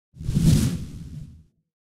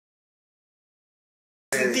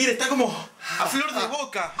sentir, está como a flor de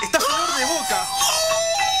boca. Está a flor de boca.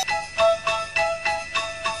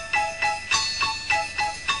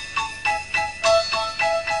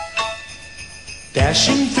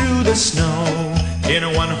 Dashing through the snow in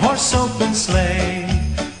a one-horse open sleigh,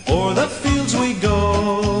 o'er the fields we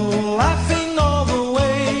go, laughing all the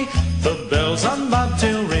way. The bells on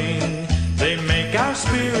bobtail ring, they make our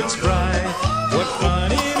spirits bright. What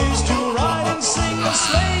fun it is to ride and sing a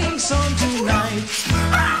sleighing song tonight.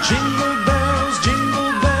 Jingle bells,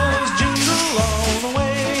 jingle all the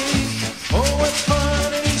way. Oh, what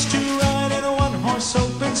fun it is to ride in a one-horse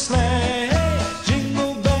open sleigh.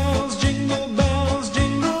 Jingle bells, jingle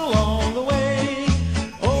all the way.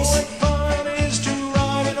 Oh, what fun it is to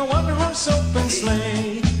ride in a one-horse open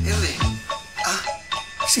sleigh.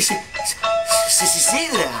 Sí,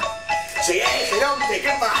 Sidra. Sí, Geronte,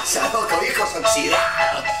 ¿qué pasa, loco? Viejos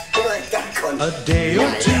oxidados. ¿Cómo estás con...? A day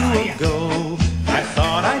or two ago, I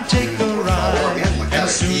thought I'd take a ride, and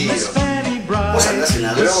soon Miss Fanny Bride was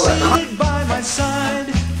seated by my side.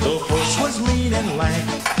 The horse was lean and lank,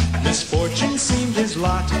 misfortune seemed his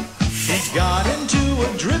lot. He got into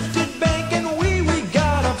a drifted bank, and we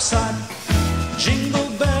got upset. Jingle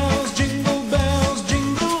bells,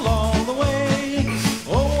 jingle all the way.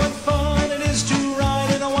 Oh, what fun it is to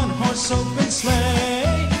ride in a one-horse open sleigh.